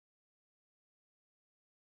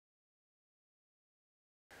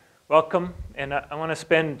Welcome, and I want to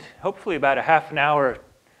spend hopefully about a half an hour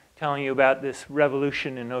telling you about this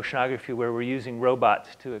revolution in oceanography where we're using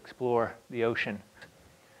robots to explore the ocean.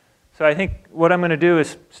 So I think what I'm going to do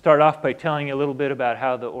is start off by telling you a little bit about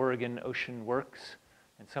how the Oregon Ocean works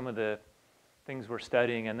and some of the things we're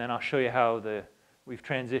studying, and then I'll show you how we've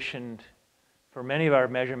transitioned for many of our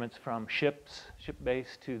measurements from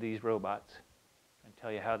ship-based to these robots, and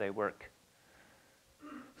tell you how they work.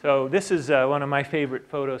 So this is one of my favorite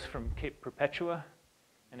photos from Cape Perpetua,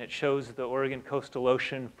 and it shows the Oregon coastal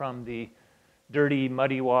ocean from the dirty,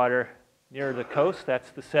 muddy water near the coast. That's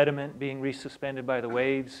the sediment being resuspended by the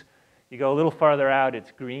waves. You go a little farther out, it's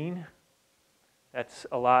green. That's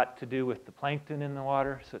a lot to do with the plankton in the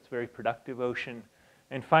water, so it's a very productive ocean.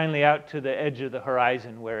 And finally out to the edge of the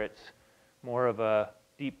horizon where it's more of a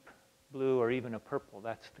deep blue or even a purple.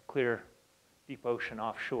 That's the clear, deep ocean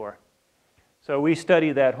offshore. So we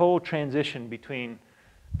study that whole transition between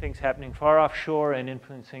things happening far offshore and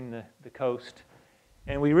influencing the coast.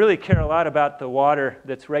 And we really care a lot about the water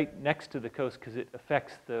that's right next to the coast because it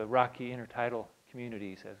affects the rocky intertidal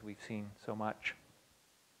communities, as we've seen so much.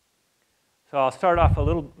 So I'll start off a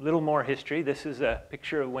little more history. This is a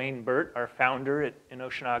picture of Wayne Burt, our founder in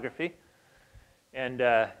oceanography. And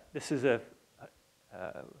this is a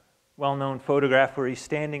well-known photograph where he's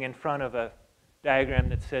standing in front of a diagram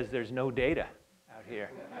that says there's no data out here.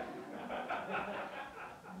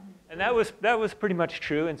 And that was pretty much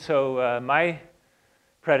true. And so my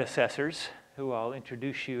predecessors, who I'll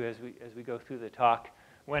introduce you as we go through the talk,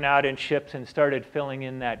 went out in ships and started filling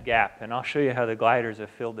in that gap. And I'll show you how the gliders have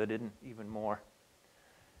filled it in even more.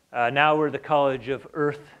 Now we're the College of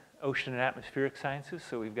Earth, Ocean, and Atmospheric Sciences,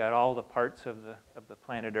 so we've got all the parts of the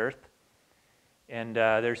planet Earth. And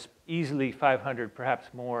there's easily 500, perhaps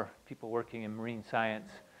more, people working in marine science.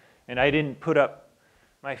 And I didn't put up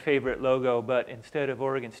my favorite logo, but instead of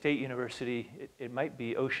Oregon State University, it might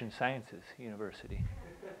be Ocean Sciences University.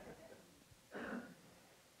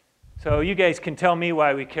 So you guys can tell me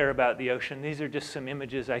why we care about the ocean. These are just some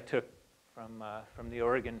images I took from the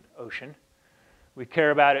Oregon Ocean. We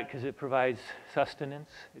care about it because it provides sustenance.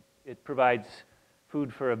 It provides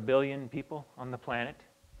food for 1 billion people on the planet.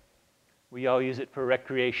 We all use it for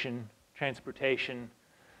recreation, transportation.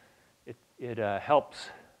 It helps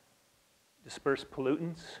disperse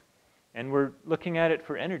pollutants. And we're looking at it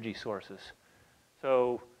for energy sources.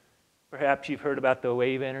 So perhaps you've heard about the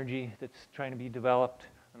wave energy that's trying to be developed.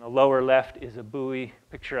 On the lower left is a buoy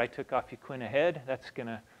picture I took off Yaquina Head. That's going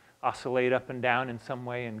to oscillate up and down in some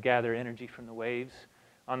way and gather energy from the waves.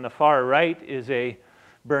 On the far right is a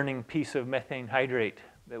burning piece of methane hydrate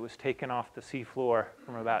that was taken off the seafloor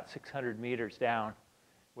from about 600 meters down,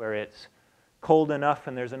 where it's cold enough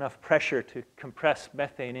and there's enough pressure to compress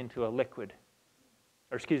methane into a liquid,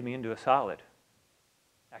 or excuse me, into a solid,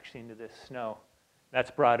 actually into this snow.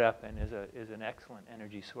 That's brought up and is an excellent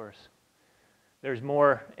energy source. There's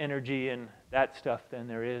more energy in that stuff than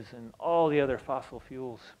there is in all the other fossil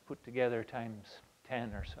fuels put together times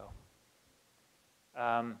 10 or so.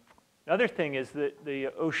 Another thing is that the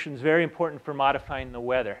ocean's very important for modifying the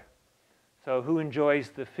weather. So who enjoys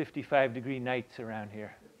the 55-degree nights around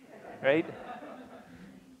here, right?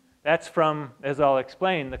 That's from, as I'll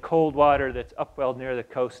explain, the cold water that's upwelled near the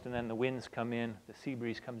coast, and then the winds come in, the sea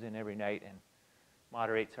breeze comes in every night and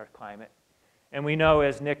moderates our climate. And we know,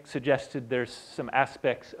 as Nick suggested, there's some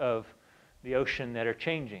aspects of the ocean that are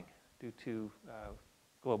changing due to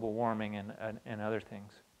global warming and other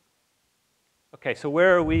things. Okay, so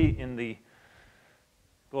where are we in the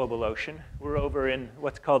global ocean? We're over in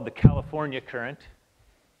what's called the California Current.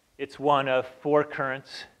 It's one of 4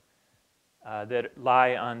 currents that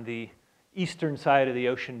lie on the eastern side of the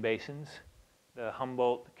ocean basins, the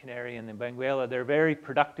Humboldt, the Canary, and the Benguela. They're very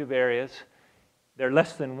productive areas. They're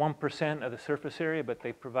less than 1% of the surface area, but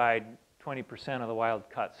they provide 20% of the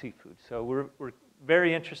wild-caught seafood. So we're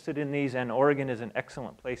very interested in these, and Oregon is an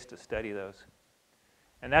excellent place to study those.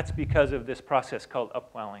 And that's because of this process called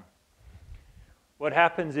upwelling. What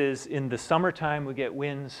happens is in the summertime, we get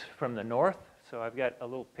winds from the north. So I've got a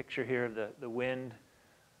little picture here of the wind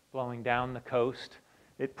blowing down the coast.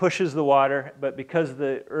 It pushes the water, but because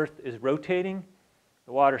the Earth is rotating,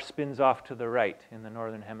 the water spins off to the right in the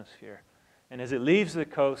northern hemisphere. And as it leaves the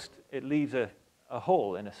coast, it leaves a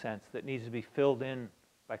hole, in a sense, that needs to be filled in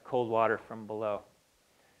by cold water from below.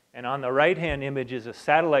 And on the right-hand image is a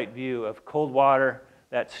satellite view of cold water,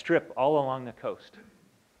 that strip all along the coast.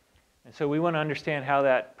 And so we want to understand how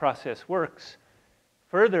that process works.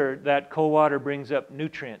 Further, that cold water brings up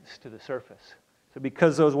nutrients to the surface. So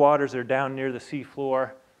because those waters are down near the sea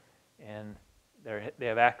floor and they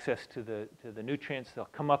have access to the nutrients. They'll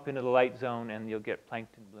come up into the light zone, and you'll get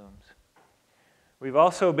plankton blooms. We've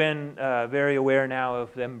also been very aware now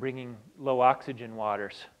of them bringing low oxygen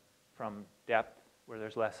waters from depth where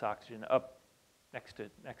there's less oxygen up next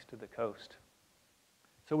to the coast.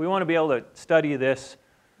 So we want to be able to study this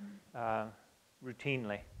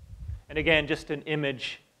routinely. And again, just an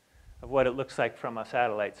image of what it looks like from a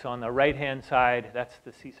satellite. So on the right-hand side, that's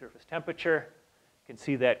the sea surface temperature. You can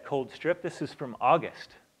see that cold strip. This is from August.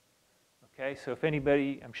 Okay, so if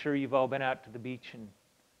anybody, I'm sure you've all been out to the beach and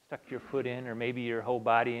stuck your foot in, or maybe your whole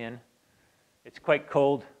body in. It's quite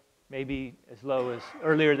cold, maybe as low as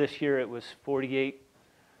earlier this year it was 48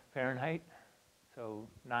 Fahrenheit, so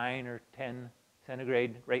 9 or 10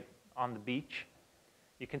 centigrade right on the beach.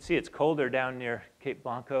 You can see it's colder down near Cape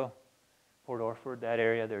Blanco, Port Orford, that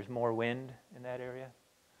area. There's more wind in that area.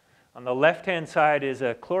 On the left-hand side is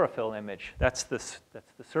a chlorophyll image. That's the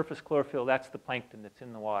surface chlorophyll. That's the plankton that's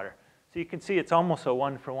in the water. So you can see it's almost a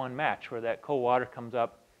one-for-one match where that cold water comes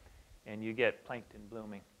up and you get plankton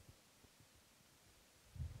blooming.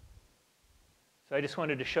 So I just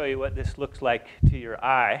wanted to show you what this looks like to your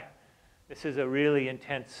eye. This is a really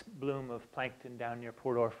intense bloom of plankton down near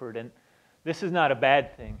Port Orford, and this is not a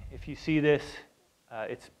bad thing. If you see this,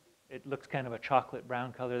 it looks kind of a chocolate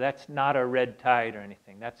brown color. That's not a red tide or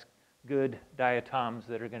anything. That's good diatoms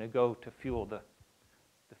that are going to go to fuel the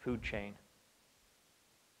food chain.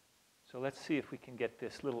 So let's see if we can get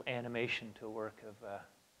this little animation to work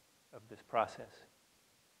of this process.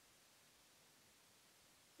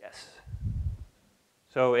 Yes.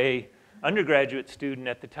 So a undergraduate student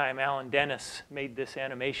at the time, Alan Dennis, made this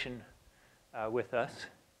animation with us.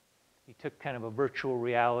 He took kind of a virtual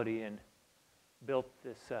reality and built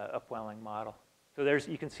this upwelling model. So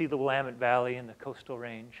you can see the Willamette Valley and the coastal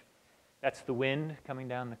range. That's the wind coming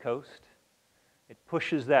down the coast. It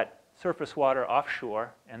pushes that surface water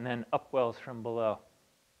offshore and then upwells from below.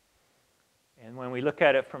 And when we look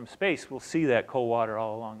at it from space, we'll see that cold water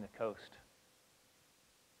all along the coast.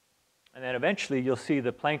 And then eventually you'll see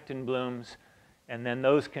the plankton blooms, and then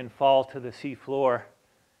those can fall to the sea floor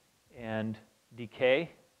and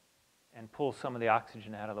decay and pull some of the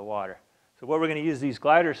oxygen out of the water. So what we're going to use these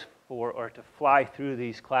gliders for are to fly through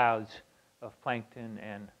these clouds of plankton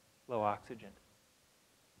and low oxygen.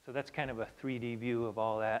 So that's kind of a 3D view of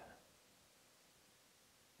all that.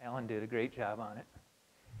 Alan did a great job on it.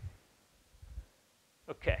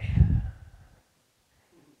 Okay.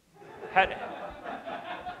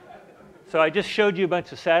 So I just showed you a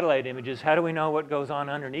bunch of satellite images. How do we know what goes on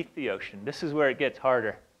underneath the ocean? This is where it gets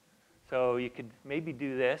harder. So you could maybe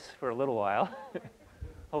do this for a little while.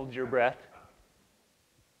 Hold your breath.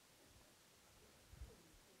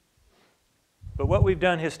 But what we've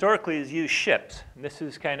done historically is use ships. And this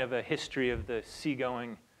is kind of a history of the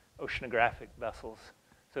seagoing oceanographic vessels.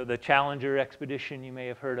 So the Challenger expedition you may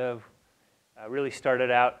have heard of really started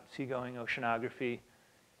out seagoing oceanography.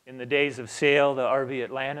 In the days of sail, the RV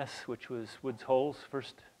Atlantis, which was Woods Hole's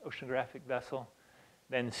first oceanographic vessel.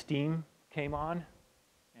 Then steam came on,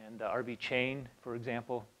 and the RV Chain, for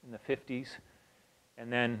example, in the 50s.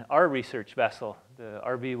 And then our research vessel, the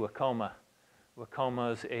RV Wacoma. Wacoma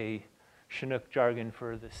is a Chinook jargon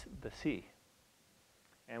for the sea.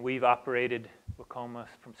 And we've operated Wacoma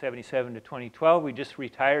from 77 to 2012. We just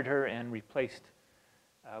retired her and replaced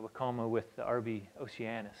Wacoma with the RV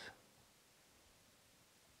Oceanus.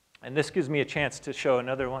 And this gives me a chance to show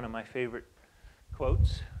another one of my favorite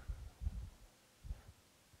quotes.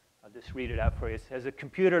 I'll just read it out for you. It says, "A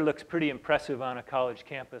computer looks pretty impressive on a college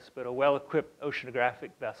campus, but a well-equipped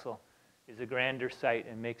oceanographic vessel is a grander sight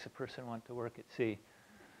and makes a person want to work at sea."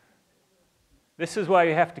 This is why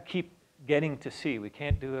you have to keep getting to sea. We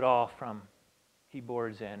can't do it all from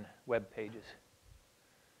keyboards and web pages.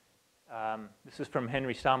 This is from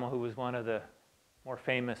Henry Stommel, who was one of the more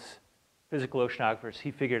famous physical oceanographers. He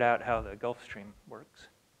figured out how the Gulf Stream works.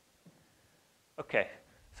 Okay,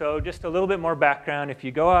 so just a little bit more background. If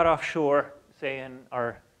you go out offshore, say in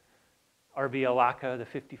our RV Alaka, the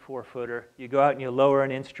 54-footer, you go out and you lower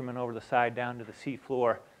an instrument over the side down to the sea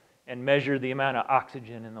floor and measure the amount of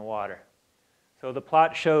oxygen in the water. So the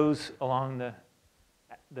plot shows along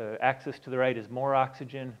the axis to the right is more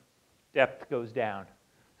oxygen, depth goes down.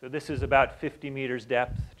 So this is about 50 meters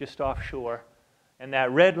depth, just offshore. And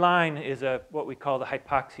that red line is what we call the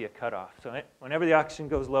hypoxia cutoff. So whenever the oxygen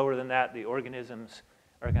goes lower than that, the organisms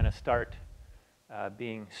are going to start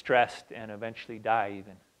being stressed and eventually die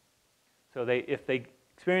even. So if they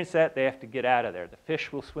experience that, they have to get out of there. The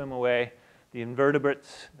fish will swim away. The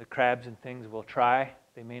invertebrates, the crabs and things will try.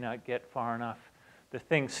 They may not get far enough. The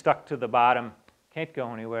things stuck to the bottom can't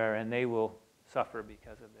go anywhere, and they will suffer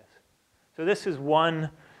because of this. So So this is one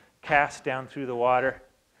cast down through the water.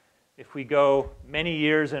 If we go many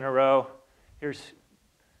years in a row, here's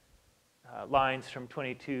lines from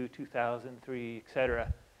 22, 2003,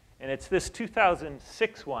 etc. And it's this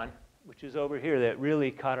 2006 one, which is over here, that really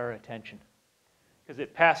caught our attention. Because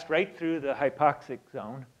it passed right through the hypoxic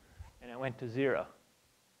zone, and it went to 0,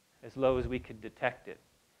 as low as we could detect it.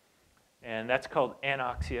 And that's called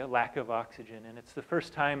anoxia, lack of oxygen. And it's the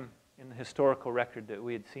first time in the historical record that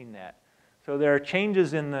we had seen that. So there are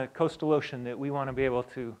changes in the coastal ocean that we want to be able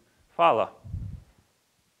to follow.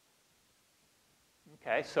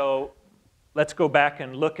 Okay, so let's go back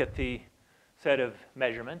and look at the set of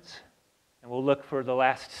measurements. And we'll look for the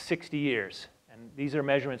last 60 years. And these are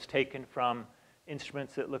measurements taken from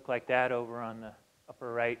instruments that look like that over on the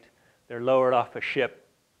upper right. They're lowered off a ship.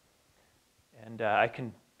 And I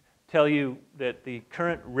can tell you that the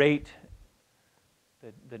current rate,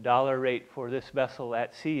 the dollar rate for this vessel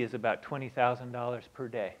at sea is about $20,000 per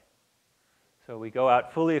day. So we go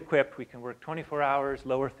out fully equipped. We can work 24 hours,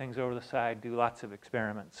 lower things over the side, do lots of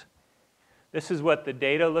experiments. This is what the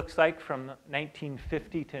data looks like from 1950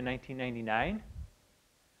 to 1999.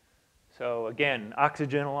 So again,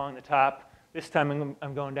 oxygen along the top. This time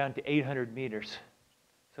I'm going down to 800 meters.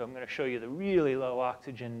 So I'm going to show you the really low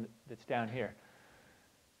oxygen that's down here.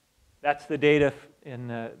 That's the data in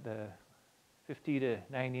the 50 to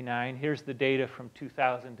 99. Here's the data from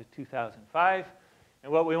 2000 to 2005.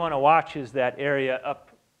 And what we want to watch is that area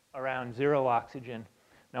up around 0 oxygen.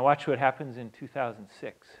 Now watch what happens in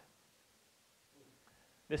 2006.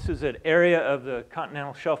 This is an area of the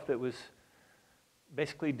continental shelf that was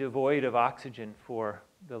basically devoid of oxygen for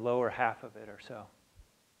the lower half of it or so.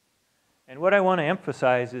 And what I want to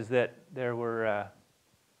emphasize is that there were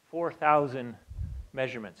 4,000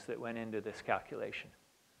 measurements that went into this calculation.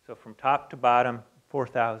 So from top to bottom,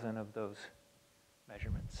 4,000 of those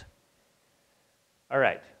measurements. All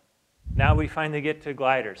right, now we finally get to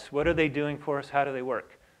gliders. What are they doing for us? How do they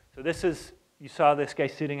work? So this is, you saw this guy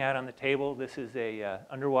sitting out on the table. This is a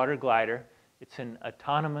underwater glider. It's an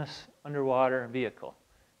autonomous underwater vehicle,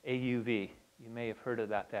 AUV. You may have heard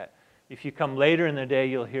about that. If you come later in the day,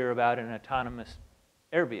 you'll hear about an autonomous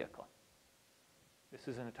air vehicle. This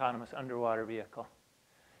is an autonomous underwater vehicle.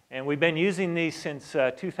 And we've been using these since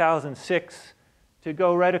 2006 to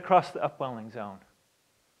go right across the upwelling zone.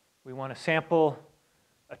 We want to sample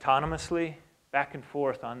autonomously back and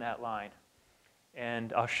forth on that line.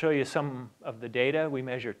 And I'll show you some of the data. We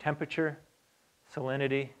measure temperature,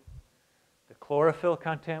 salinity, the chlorophyll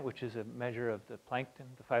content, which is a measure of the plankton,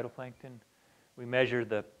 the phytoplankton. We measure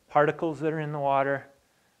the particles that are in the water,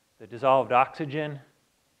 the dissolved oxygen,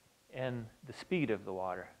 and the speed of the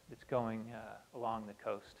water that's going along the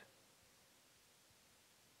coast.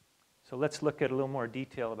 So let's look at a little more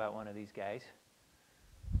detail about one of these guys.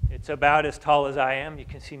 It's about as tall as I am. You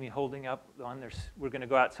can see me holding up one. We're going to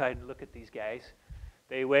go outside and look at these guys.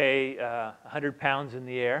 They weigh 100 pounds in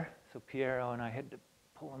the air. So Piero and I had to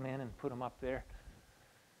pull them in and put them up there.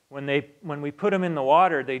 When we put them in the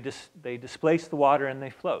water, they displace the water and they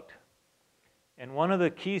float. And one of the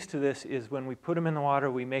keys to this is when we put them in the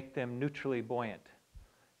water, we make them neutrally buoyant,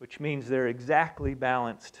 which means they're exactly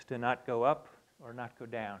balanced to not go up or not go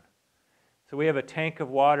down. So we have a tank of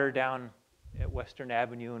water down at Western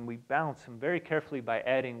Avenue, and we balance them very carefully by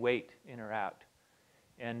adding weight in or out.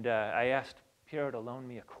 And I asked Piero to loan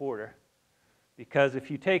me a quarter, because if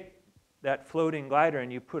you take that floating glider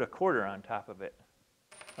and you put a quarter on top of it,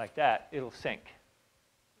 like that, it'll sink.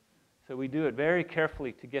 So we do it very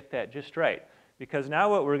carefully to get that just right. Because now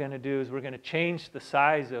what we're going to do is we're going to change the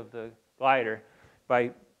size of the glider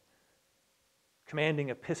by commanding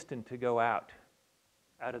a piston to go out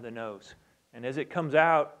of the nose. And as it comes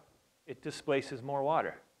out, it displaces more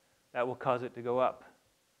water. That will cause it to go up.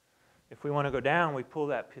 If we want to go down, we pull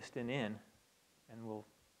that piston in and we'll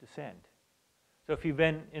descend. So if you've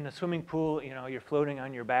been in a swimming pool, you're floating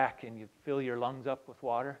on your back and you fill your lungs up with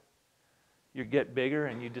water, you get bigger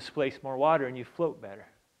and you displace more water and you float better.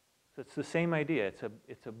 So it's the same idea.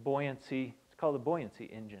 It's a buoyancy, it's called a buoyancy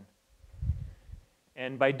engine.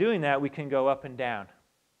 And by doing that, we can go up and down.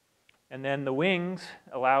 And then the wings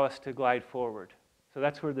allow us to glide forward. So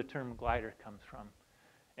that's where the term glider comes from.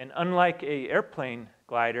 And unlike an airplane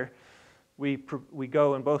glider, we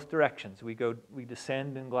go in both directions. We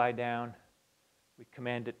descend and glide down. We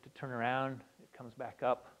command it to turn around. It comes back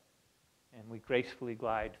up. And we gracefully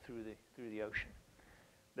glide through the ocean.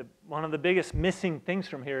 One of the biggest missing things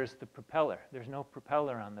from here is the propeller. There's no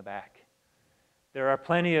propeller on the back. There are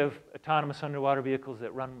plenty of autonomous underwater vehicles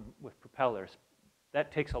that run with propellers.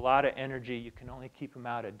 That takes a lot of energy. You can only keep them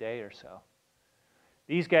out a day or so.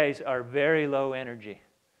 These guys are very low energy.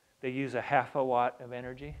 They use a half a watt of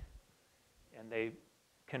energy, and they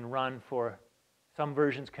can run for, some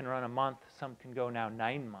versions can run a month, some can go now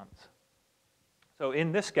 9 months. So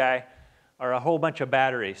in this guy are a whole bunch of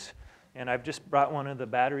batteries, and I've just brought one of the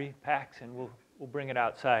battery packs, and we'll bring it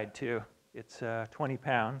outside too. It's 20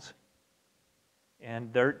 pounds,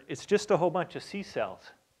 and it's just a whole bunch of C cells.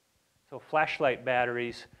 So flashlight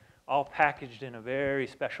batteries, all packaged in a very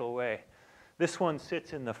special way. This one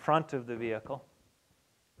sits in the front of the vehicle,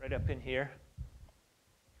 right up in here,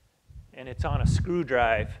 and it's on a screw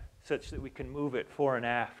drive such that we can move it fore and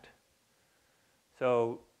aft.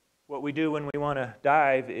 So what we do when we want to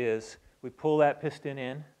dive is we pull that piston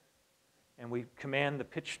in, and we command the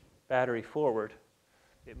pitch battery forward.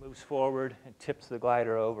 It moves forward and tips the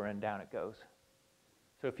glider over, and down it goes.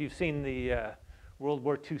 So if you've seen the World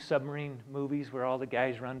War II submarine movies where all the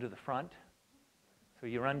guys run to the front, so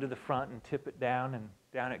you run to the front and tip it down, and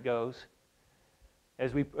down it goes.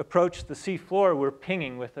 As we approach the sea floor, we're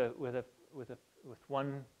pinging with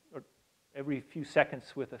one, or every few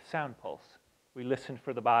seconds with a sound pulse. We listen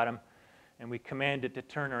for the bottom, and we command it to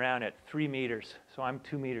turn around at 3 meters. So I'm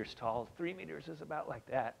 2 meters tall. 3 meters is about like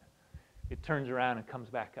that. It turns around and comes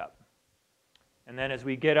back up. And then as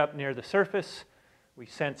we get up near the surface, we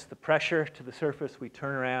sense the pressure to the surface. We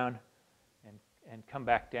turn around and come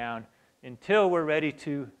back down until we're ready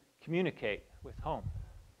to communicate with home.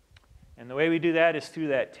 And the way we do that is through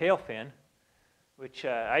that tail fin, which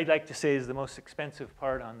I'd like to say is the most expensive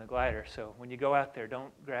part on the glider. So when you go out there,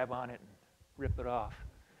 don't grab on it and rip it off.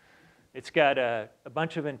 It's got a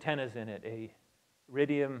bunch of antennas in it, a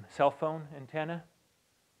iridium cell phone antenna,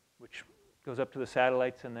 which goes up to the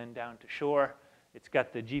satellites and then down to shore. It's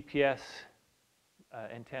got the GPS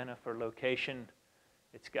antenna for location.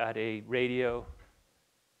 It's got a radio,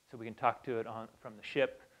 so we can talk to it from the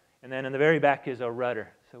ship. And then in the very back is a rudder,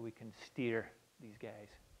 so we can steer these guys.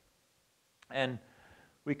 And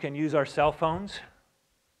we can use our cell phones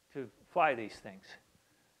to fly these things.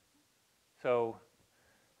 So,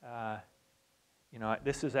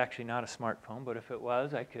 this is actually not a smartphone, but if it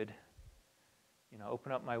was, I could,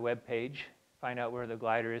 open up my web page, find out where the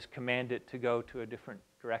glider is, command it to go to a different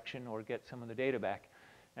direction or get some of the data back.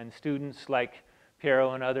 And students like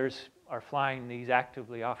Piero and others are flying these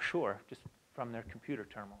actively offshore, just from their computer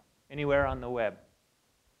terminal, anywhere on the web.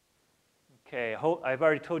 Okay, I've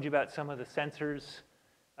already told you about some of the sensors.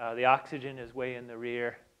 The oxygen is way in the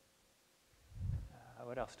rear.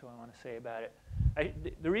 What else do I want to say about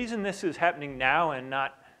it? The reason this is happening now and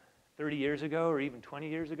not 30 years ago or even 20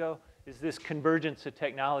 years ago is this convergence of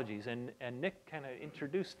technologies. And Nick kind of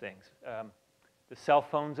introduced things. The cell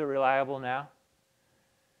phones are reliable now.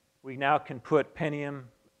 We now can put Pentium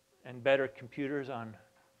and better computers on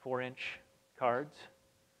 4-inch cards.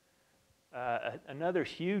 Another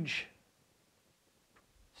huge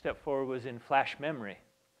step forward was in flash memory.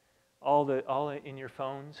 All in your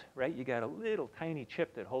phones, right? You got a little tiny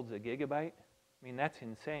chip that holds a gigabyte. I mean, that's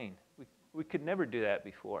insane. We could never do that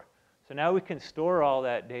before. So now we can store all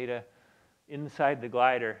that data inside the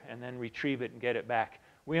glider and then retrieve it and get it back.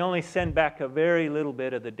 We only send back a very little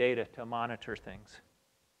bit of the data to monitor things.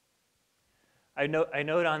 I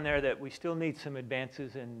note on there that we still need some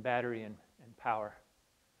advances in battery and power.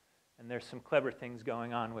 And there's some clever things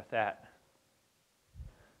going on with that.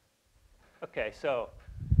 Okay, so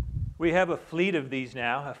we have a fleet of these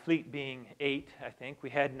now, a fleet being 8, I think. We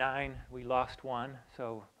had 9, we lost 1,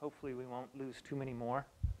 so hopefully we won't lose too many more.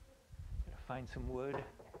 Gotta find some wood.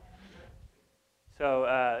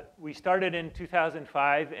 So we started in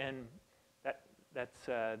 2005, and that's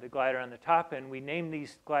the glider on the top, and we named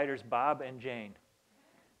these gliders Bob and Jane.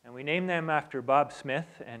 And we named them after Bob Smith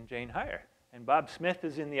and Jane Heyer. And Bob Smith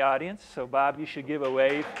is in the audience, so Bob, you should give a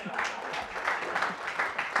wave.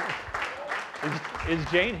 Is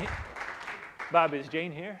Jane here? Bob, is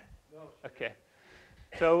Jane here? No. Okay.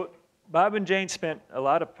 So Bob and Jane spent a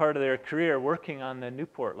lot of part of their career working on the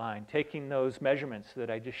Newport line, taking those measurements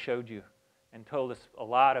that I just showed you, and told us a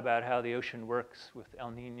lot about how the ocean works with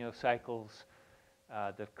El Nino cycles,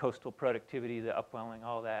 the coastal productivity, the upwelling,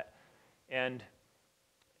 all that. And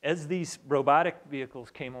as these robotic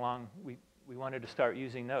vehicles came along, we wanted to start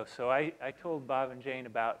using those. So I told Bob and Jane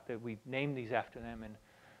about that we named these after them, and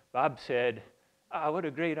Bob said, what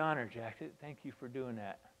a great honor, Jack. Thank you for doing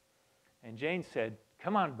that. And Jane said,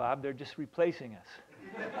 come on, Bob, they're just replacing us.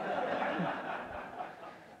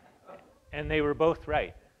 And they were both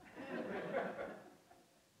right.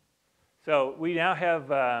 So we now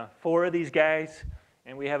have 4 of these guys,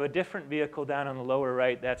 and we have a different vehicle down on the lower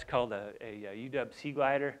right. That's called a UW Sea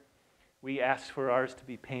Glider. We asked for ours to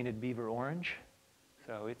be painted beaver orange,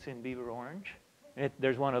 so it's in beaver orange.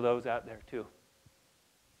 There's one of those out there, too.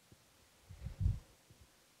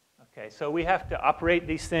 Okay, so we have to operate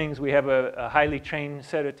these things. We have a highly trained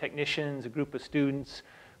set of technicians, a group of students,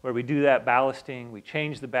 where we do that ballasting. We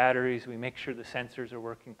change the batteries. We make sure the sensors are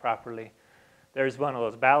working properly. There's one of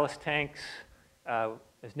those ballast tanks.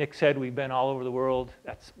 As Nick said, we've been all over the world.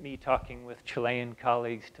 That's me talking with Chilean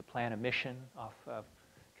colleagues to plan a mission off of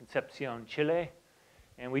Concepcion, Chile.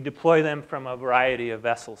 And we deploy them from a variety of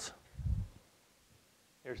vessels.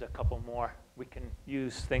 There's a couple more. We can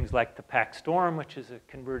use things like the Pack Storm, which is a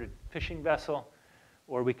converted fishing vessel,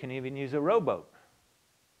 or we can even use a rowboat.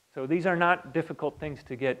 So these are not difficult things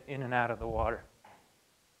to get in and out of the water.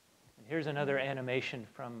 And here's another animation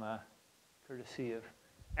from courtesy of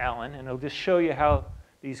Alan, and it'll just show you how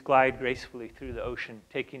these glide gracefully through the ocean,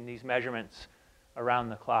 taking these measurements around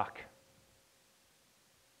the clock.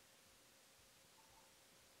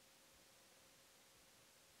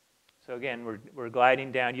 So again, we're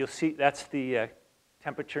gliding down. You'll see that's the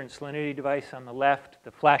temperature and salinity device on the left.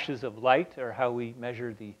 The flashes of light are how we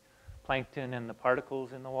measure the plankton and the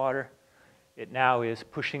particles in the water. It now is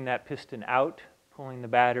pushing that piston out, pulling the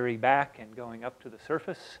battery back and going up to the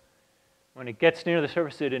surface. When it gets near the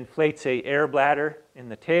surface, it inflates an air bladder in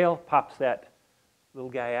the tail, pops that little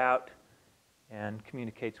guy out, and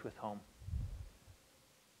communicates with home.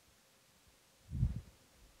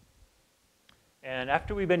 And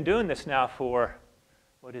after we've been doing this now for,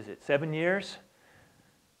 7 years,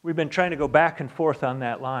 we've been trying to go back and forth on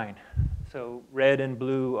that line. So red and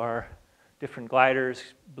blue are different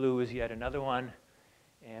gliders. Blue is yet another one.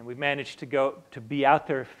 And we've managed to be out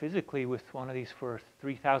there physically with one of these for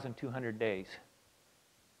 3,200 days.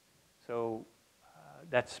 So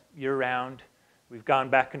that's year-round. We've gone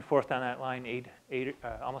back and forth on that line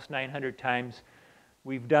almost 900 times.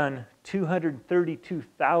 We've done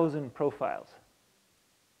 232,000 profiles.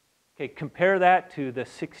 Okay, compare that to the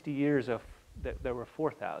 60 years of that there were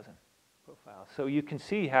 4,000 profiles. So you can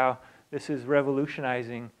see how this is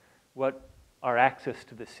revolutionizing what our access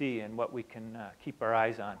to the sea and what we can keep our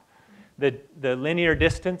eyes on. The linear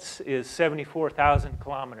distance is 74,000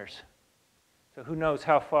 kilometers. So who knows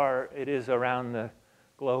how far it is around the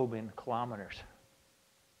globe in kilometers?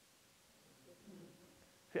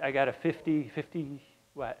 I got a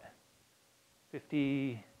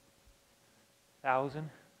 50,000?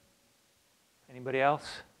 Anybody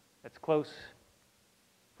else? That's close.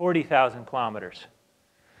 40,000 kilometers.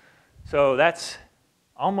 So that's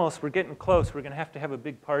almost, we're getting close. We're going to have a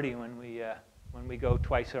big party when we go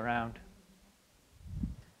twice around.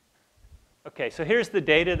 Okay, so here's the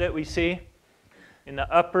data that we see. In the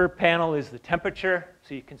upper panel is the temperature.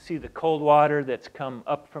 So you can see the cold water that's come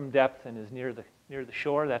up from depth and is near the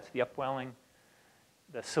shore. That's the upwelling.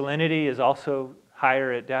 The salinity is also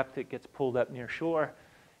higher at depth. It gets pulled up near shore.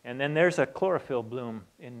 And then there's a chlorophyll bloom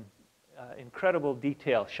in incredible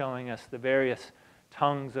detail showing us the various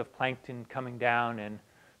tongues of plankton coming down and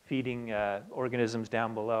feeding organisms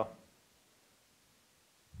down below.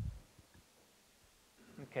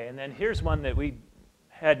 Okay, and then here's one that we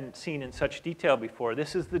hadn't seen in such detail before.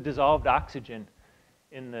 This is the dissolved oxygen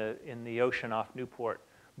in the ocean off Newport.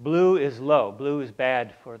 Blue is low. Blue is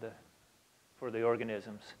bad for the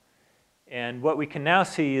organisms. And what we can now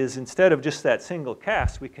see is instead of just that single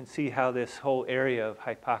cast, we can see how this whole area of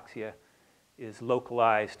hypoxia is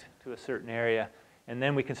localized to a certain area. And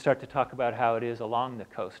then we can start to talk about how it is along the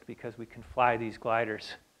coast because we can fly these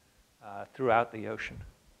gliders throughout the ocean.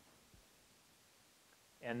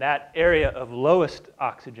 And that area of lowest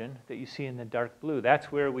oxygen that you see in the dark blue, that's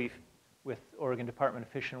where we've, with Oregon Department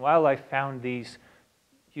of Fish and Wildlife, found these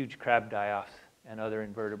huge crab die-offs and other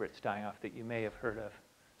invertebrates dying off that you may have heard of.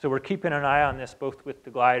 So we're keeping an eye on this both with the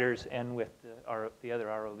gliders and with the other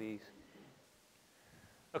ROVs.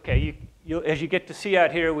 Okay, as you get to see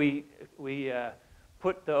out here, we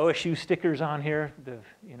put the OSU stickers on here.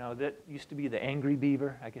 That used to be the angry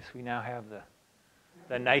beaver. I guess we now have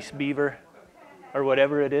the nice beaver, or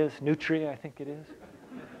whatever it is, nutria, I think it is.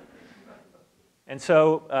 And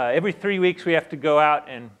so every 3 weeks we have to go out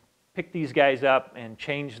and pick these guys up and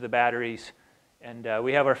change the batteries. And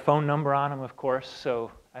we have our phone number on them, of course. So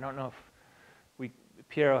I don't know if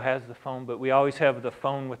Piero has the phone, but we always have the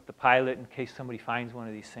phone with the pilot in case somebody finds one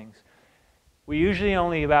of these things. We usually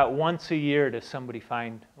only about once a year does somebody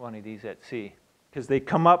find one of these at sea because they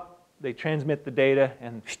come up, they transmit the data,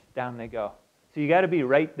 and down they go. So you got to be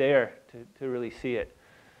right there to really see it.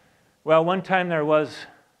 Well, one time there was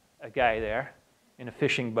a guy there in a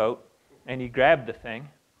fishing boat, and he grabbed the thing,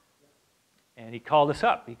 and he called us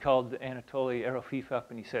up. He called Anatoly Arofif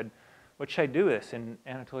up, and he said, "What should I do with this?" And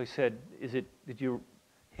Anatoly said, "Did you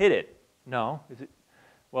hit it?" "No." "Is it?"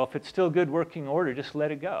 "Well, if it's still good working order, just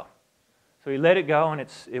let it go." So he let it go, and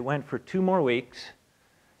it went for 2 more weeks.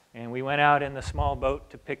 And we went out in the small boat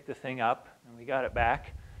to pick the thing up, and we got it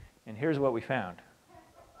back. And here's what we found.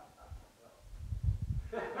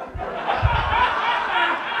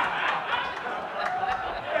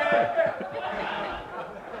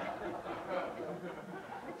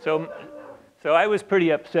 So I was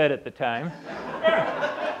pretty upset at the time.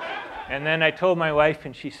 And then I told my wife,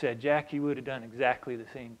 and she said, Jack, you would have done exactly the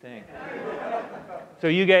same thing. So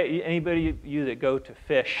anybody you that go to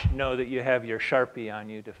fish know that you have your Sharpie on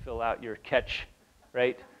you to fill out your catch,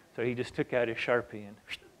 right? So he just took out his Sharpie and...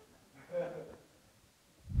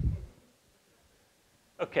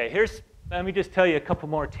 Okay, let me just tell you a couple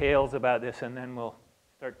more tales about this, and then we'll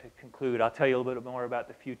start to conclude. I'll tell you a little bit more about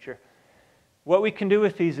the future. What we can do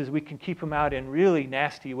with these is we can keep them out in really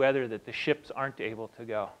nasty weather that the ships aren't able to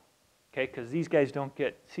go, okay? Because these guys don't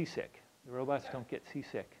get seasick. The robots don't get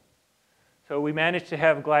seasick. So we managed to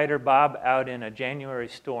have glider Bob out in a January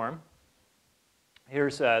storm.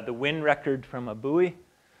 Here's the wind record from a buoy.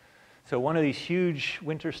 So one of these huge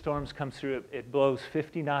winter storms comes through. It blows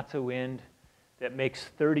 50 knots of wind that makes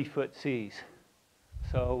 30-foot seas.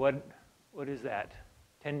 So what is that?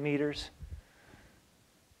 10 meters?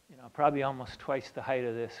 You know, probably almost twice the height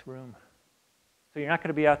of this room. So you're not going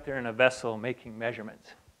to be out there in a vessel making measurements.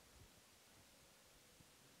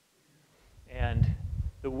 And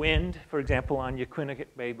the wind, for example, on Yaquinaket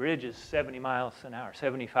Bay Bridge is 70 miles an hour,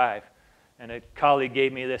 75. And a colleague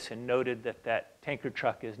gave me this and noted that that tanker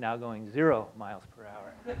truck is now going 0 miles per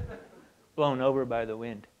hour, blown over by the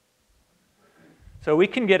wind. So we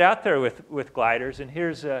can get out there with gliders, and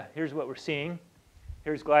here's what we're seeing.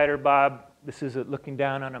 Here's glider Bob. This is looking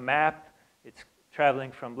down on a map. It's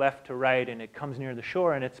traveling from left to right, and it comes near the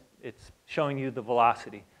shore, and it's showing you the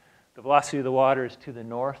velocity. The velocity of the water is to the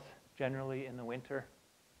north, generally in the winter.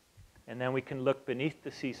 And then we can look beneath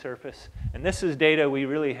the sea surface. And this is data we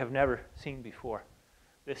really have never seen before.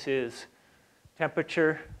 This is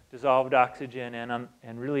temperature, dissolved oxygen,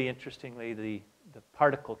 and really interestingly, the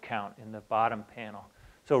particle count in the bottom panel.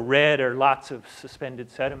 So red are lots of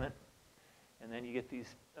suspended sediment. And then you get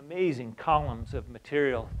these amazing columns of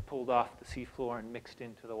material pulled off the seafloor and mixed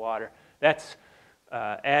into the water. That's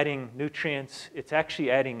adding nutrients. It's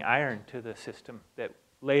actually adding iron to the system that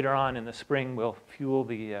later on in the spring will fuel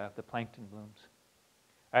the plankton blooms.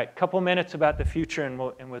 All right, a couple minutes about the future, and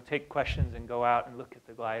we'll take questions and go out and look at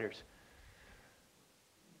the gliders.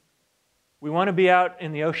 We want to be out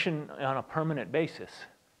in the ocean on a permanent basis.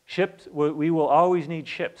 Ships, we will always need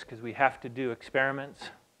ships because we have to do experiments.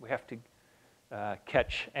 We have to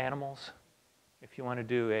catch animals. If you want to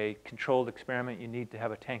do a controlled experiment, you need to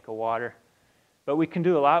have a tank of water. But we can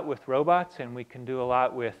do a lot with robots, and we can do a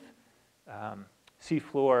lot with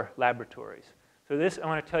seafloor laboratories. So I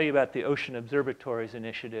want to tell you about the Ocean Observatories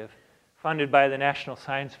Initiative, funded by the National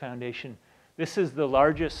Science Foundation. This is the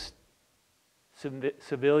largest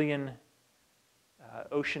civilian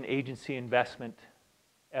ocean agency investment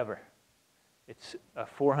ever. It's a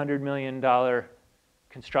 $400 million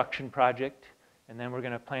construction project, and then we're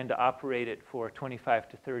going to plan to operate it for 25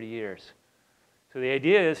 to 30 years. So the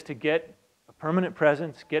idea is to get a permanent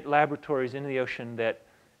presence, get laboratories into the ocean that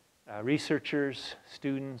researchers,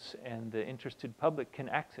 students, and the interested public can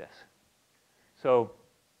access. So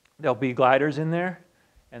there'll be gliders in there,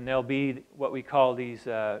 and there'll be what we call these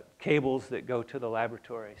cables that go to the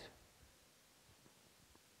laboratories.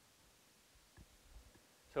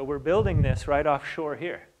 So we're building this right offshore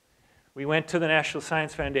here. We went to the National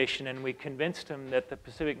Science Foundation, and we convinced them that the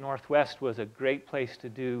Pacific Northwest was a great place to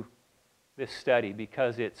do this study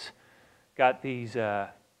because it's got these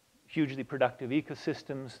hugely productive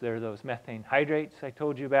ecosystems. There are those methane hydrates I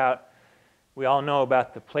told you about. We all know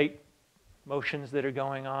about the plate motions that are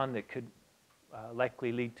going on that could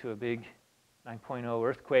likely lead to a big 9.0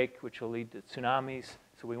 earthquake, which will lead to tsunamis.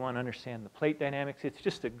 So we want to understand the plate dynamics. It's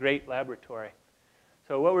just a great laboratory.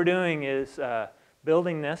 So what we're doing is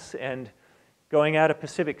building this, and going out of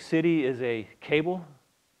Pacific City is a cable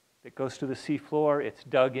that goes to the seafloor. It's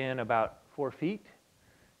dug in about 4 feet.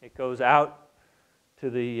 It goes out to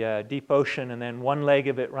the deep ocean, and then one leg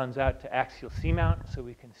of it runs out to axial seamount, so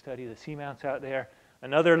we can study the seamounts out there.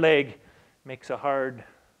 Another leg makes a hard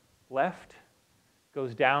left,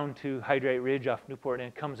 goes down to Hydrate Ridge off Newport, and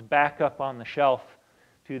it comes back up on the shelf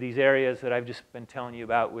to these areas that I've just been telling you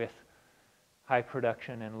about with high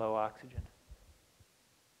production and low oxygen.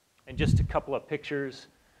 And just a couple of pictures.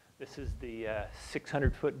 This is the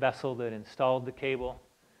 600-foot vessel that installed the cable.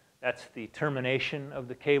 That's the termination of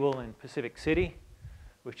the cable in Pacific City,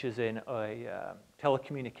 which is a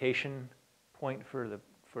telecommunication point for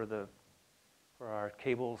our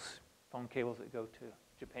cables, phone cables that go to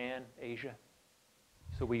Japan, Asia.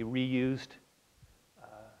 So we reused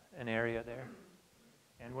an area there.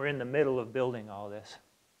 And we're in the middle of building all this.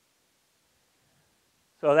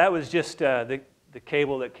 So that was just the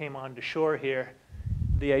cable that came onto shore here.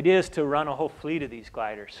 The idea is to run a whole fleet of these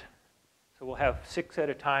gliders. So we'll have 6 at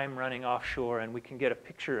a time running offshore, and we can get a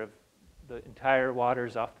picture of the entire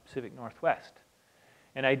waters off the Pacific Northwest.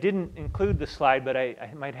 And I didn't include the slide, but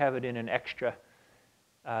I might have it in an extra.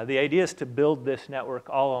 The idea is to build this network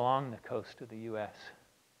all along the coast of the US.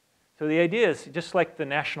 So the idea is, just like the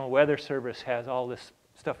National Weather Service has all this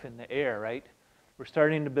stuff in the air, right? We're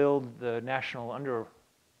starting to build the National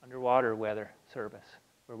Underwater Weather Service,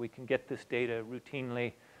 where we can get this data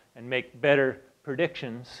routinely and make better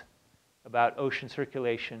predictions about ocean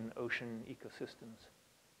circulation, ocean ecosystems.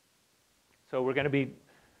 So we're going to be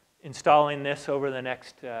installing this over the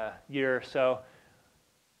next year or so.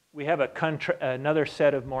 We have another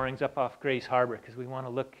set of moorings up off Grays Harbor because we want to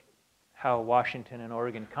look how Washington and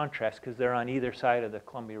Oregon contrast, because they're on either side of the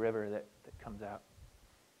Columbia River that comes out.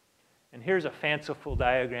 And here's a fanciful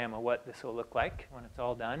diagram of what this will look like when it's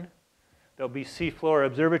all done. There'll be seafloor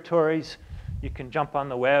observatories. You can jump on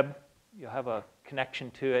the web. You'll have a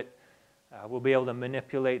connection to it. We'll be able to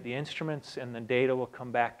manipulate the instruments, and the data will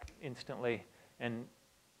come back instantly. And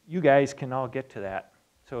you guys can all get to that.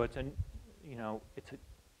 So it's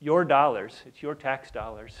your dollars, it's your tax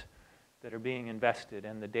dollars that are being invested,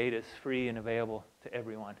 and the data is free and available to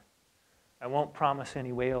everyone. I won't promise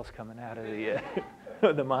any whales coming out of the,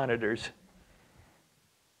 the monitors.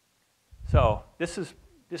 So this is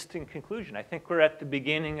just in conclusion. I think we're at the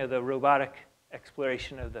beginning of the robotic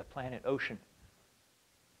exploration of the planet ocean.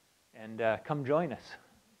 And come join us.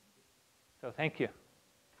 So thank you.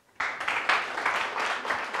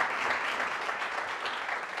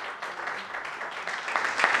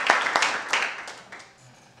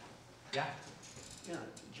 Yeah,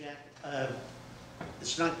 Jack,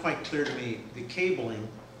 it's not quite clear to me, the cabling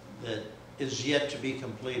that is yet to be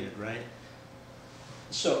completed, right?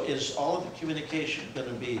 So is all of the communication going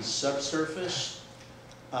to be subsurface?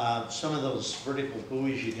 Some of those vertical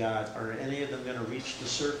buoys you got, are any of them going to reach the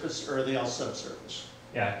surface, or are they all subsurface?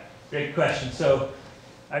 Yeah, great question. So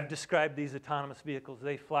I've described these autonomous vehicles.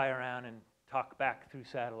 They fly around and talk back through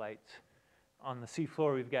satellites. On the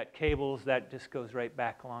seafloor, we've got cables. That just goes right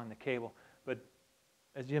back along the cable. But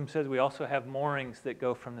as Jim says, we also have moorings that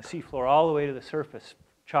go from the seafloor all the way to the surface,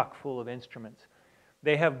 chock full of instruments.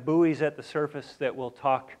 They have buoys at the surface that will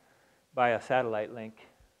talk by a satellite link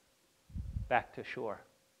back to shore.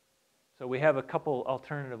 So we have a couple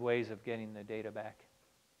alternative ways of getting the data back.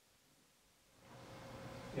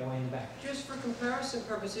 Yeah, way in the back. Just for comparison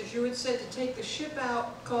purposes, you had said to take the ship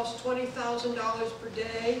out costs $20,000 per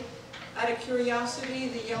day. Out of curiosity,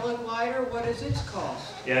 the yellow glider, what is its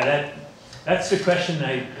cost? Yeah, that's the question.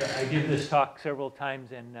 I give this talk several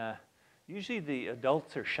times, and usually the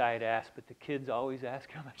adults are shy to ask, but the kids always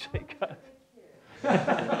ask how much they cost.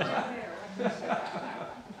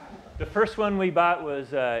 The first one we bought was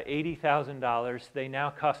 $80,000. They now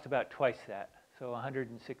cost about twice that, so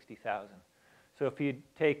 $160,000. So if you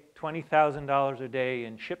take $20,000 a day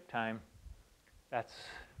in ship time, that's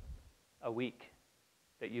a week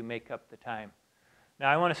that you make up the time.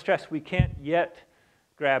 Now I want to stress we can't yet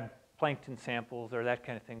grab plankton samples or that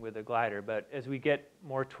kind of thing with a glider, but as we get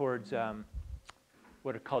more towards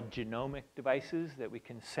what are called genomic devices that we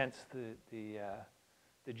can sense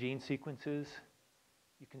the gene sequences,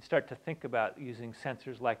 you can start to think about using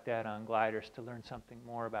sensors like that on gliders to learn something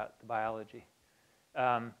more about the biology.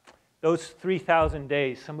 Those 3,000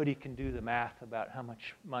 days, somebody can do the math about how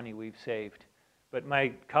much money we've saved. But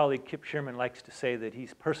my colleague Kip Sherman likes to say that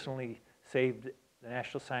he's personally saved the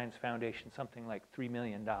National Science Foundation something like $3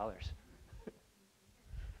 million.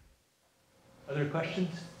 Other questions?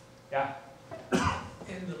 Yeah?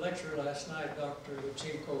 In the lecture last night, Dr.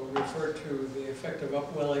 Luchenko referred to the effect of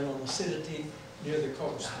upwelling on acidity near the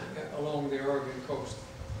coast, along the Oregon coast.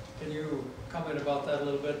 Can you comment about that a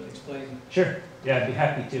little bit and explain? Sure. Yeah, I'd be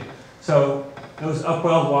happy to. So those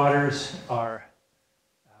upwelled waters are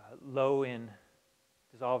low in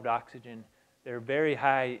dissolved oxygen. They're very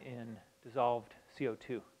high in dissolved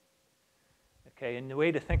CO2. Okay, and the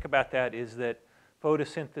way to think about that is that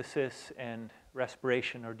photosynthesis and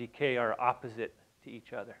respiration or decay are opposite to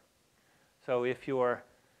each other. So if you're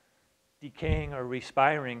decaying or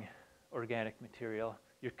respiring organic material,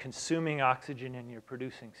 you're consuming oxygen and you're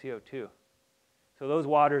producing CO2. So those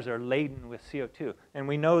waters are laden with CO2. And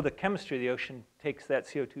we know the chemistry of the ocean takes that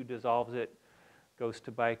CO2, dissolves it, goes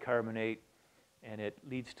to bicarbonate, and it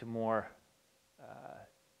leads to more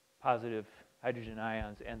positive hydrogen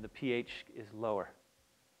ions, and the pH is lower.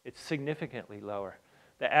 It's significantly lower.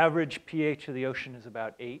 The average pH of the ocean is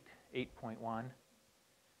about 8.1.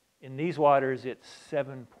 In these waters, it's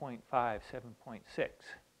 7.5, 7.6.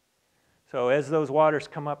 So as those waters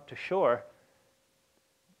come up to shore,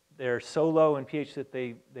 they're so low in pH that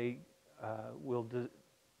they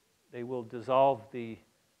will dissolve the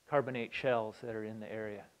carbonate shells that are in the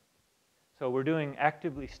area. So we're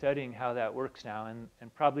actively studying how that works now,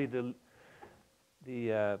 and probably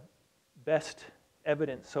the best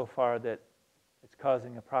evidence so far that it's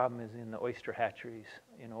causing a problem is in the oyster hatcheries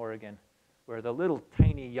in Oregon, where the little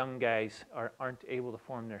tiny young guys aren't able to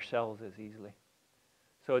form their cells as easily.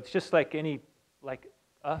 So it's just like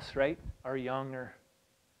us, right? Our young are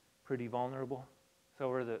pretty vulnerable. So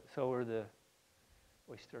are the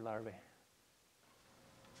oyster larvae.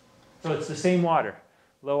 So it's the same water,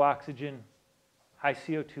 low oxygen, high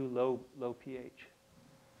CO2, low pH.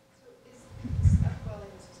 So is upwelling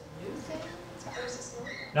a new thing versus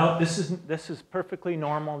No, this is perfectly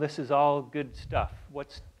normal. This is all good stuff.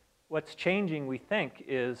 What's changing, we think,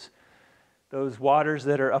 is those waters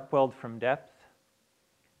that are upwelled from depth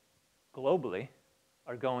globally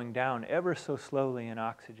are going down ever so slowly in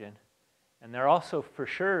oxygen, and they're also for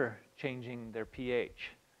sure changing their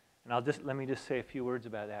pH. And let me just say a few words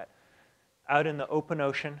about that. Out in the open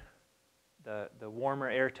ocean, the warmer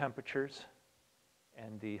air temperatures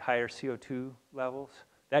and the higher CO2 levels,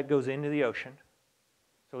 that goes into the ocean.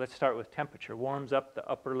 So let's start with temperature. Warms up the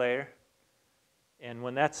upper layer, and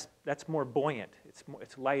when that's more buoyant,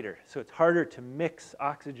 it's lighter. So it's harder to mix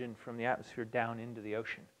oxygen from the atmosphere down into the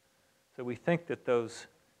ocean. So we think that those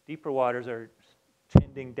deeper waters are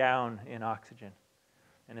tending down in oxygen.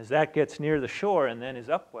 And as that gets near the shore and then is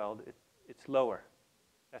upwelled, it's lower.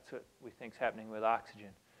 That's what we think is happening with oxygen.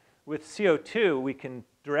 With CO2, we can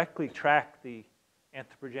directly track the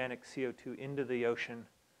anthropogenic CO2 into the ocean,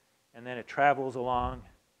 and then it travels along,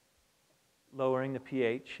 lowering the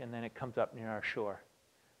pH, and then it comes up near our shore.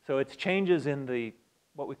 So it's changes in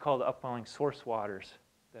what we call the upwelling source waters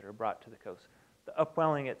that are brought to the coast. The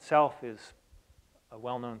upwelling itself is a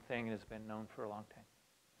well-known thing and has been known for a long time.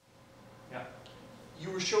 Yeah. You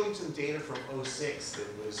were showing some data from '06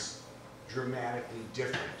 that was dramatically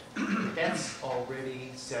different. That's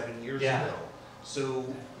already 7 years ago.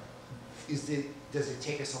 So does it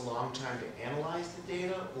take us a long time to analyze the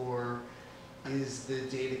data, or is the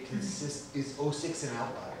data is '06 an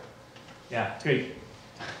outlier? Yeah, great.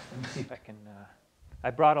 Let me see if I can, I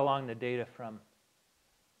brought along the data from,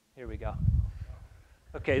 here we go.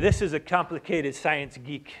 Okay, this is a complicated science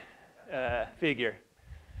geek figure.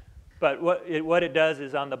 But what it does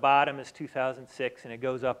is on the bottom is 2006, and it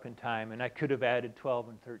goes up in time. And I could have added 12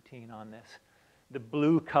 and 13 on this. The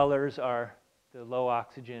blue colors are the low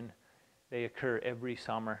oxygen. They occur every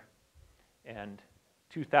summer. And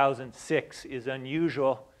 2006 is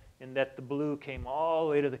unusual in that the blue came all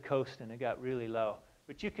the way to the coast and it got really low.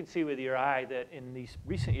 But you can see with your eye that in these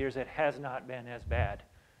recent years it has not been as bad.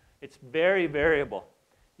 It's very variable.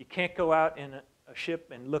 You can't go out in a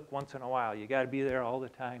ship and look once in a while. You got to be there all the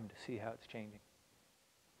time to see how it's changing.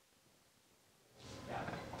 Yeah.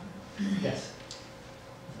 Yes.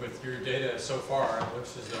 With your data so far, it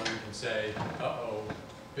looks as though we can say, uh-oh,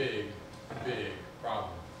 big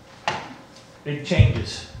problem. Big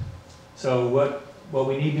changes. So what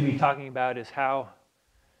we need to be talking about is how,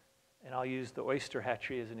 and I'll use the oyster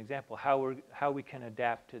hatchery as an example, how we can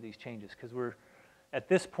adapt to these changes. Because we're, at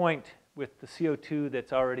this point, with the CO2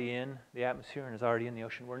 that's already in the atmosphere and is already in the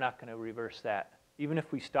ocean, we're not going to reverse that. Even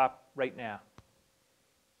if we stop right now,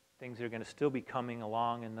 things are going to still be coming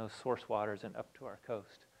along in those source waters and up to our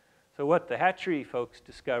coast. So what the hatchery folks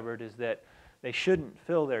discovered is that they shouldn't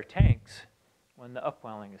fill their tanks when the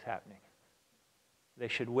upwelling is happening. They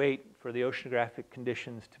should wait for the oceanographic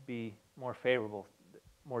conditions to be more favorable,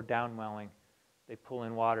 more downwelling. They pull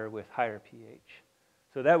in water with higher pH.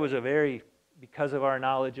 So that was because of our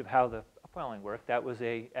knowledge of how the upwelling worked, that was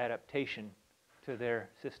an adaptation to their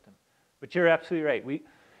system. But you're absolutely right.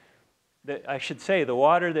 I should say the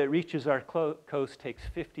water that reaches our coast takes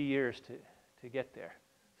 50 years to get there.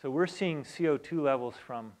 So we're seeing CO2 levels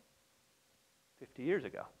from 50 years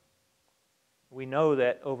ago. We know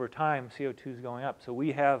that over time CO2 is going up, so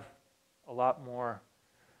we have a lot more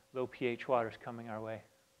low pH waters coming our way.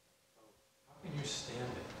 How can you stand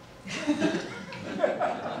it?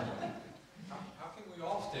 How can we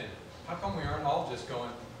all stand it? How come we aren't all just going,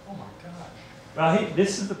 oh my gosh? Well,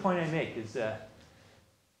 this is the point I make, is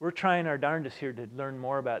we're trying our darndest here to learn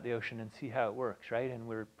more about the ocean and see how it works, right? And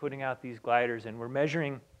we're putting out these gliders and we're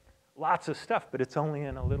measuring lots of stuff, but it's only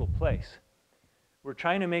in a little place. We're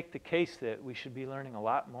trying to make the case that we should be learning a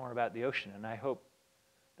lot more about the ocean, and I hope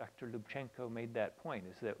Dr. Lubchenco made that point,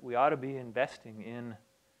 is that we ought to be investing in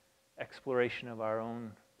exploration of our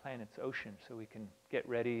own planet's ocean so we can get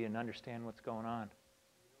ready and understand what's going on.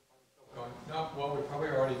 No, well, we probably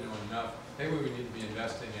already know enough. Maybe we need to be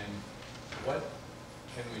investing in what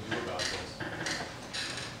can we do about this?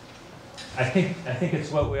 I think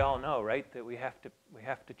it's what we all know, right? That we have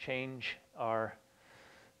to change our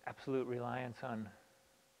absolute reliance on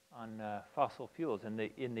fossil fuels, and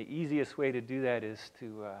the easiest way to do that is to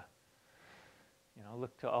you know,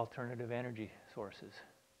 look to alternative energy sources.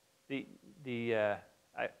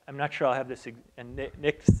 I'm not sure I'll have this, and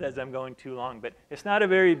Nick says I'm going too long, but it's not a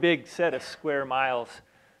very big set of square miles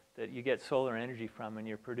that you get solar energy from, and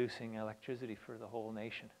you're producing electricity for the whole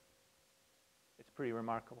nation. It's pretty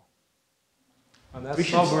remarkable. On that We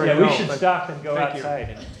should stop and go Thank you. outside.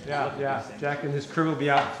 And look at these things. Jack and his crew will be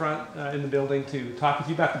out front in the building to talk with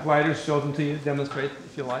you about the gliders, show them to you, demonstrate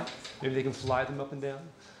if you like. Maybe they can fly them up and down.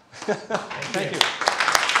 Thank you.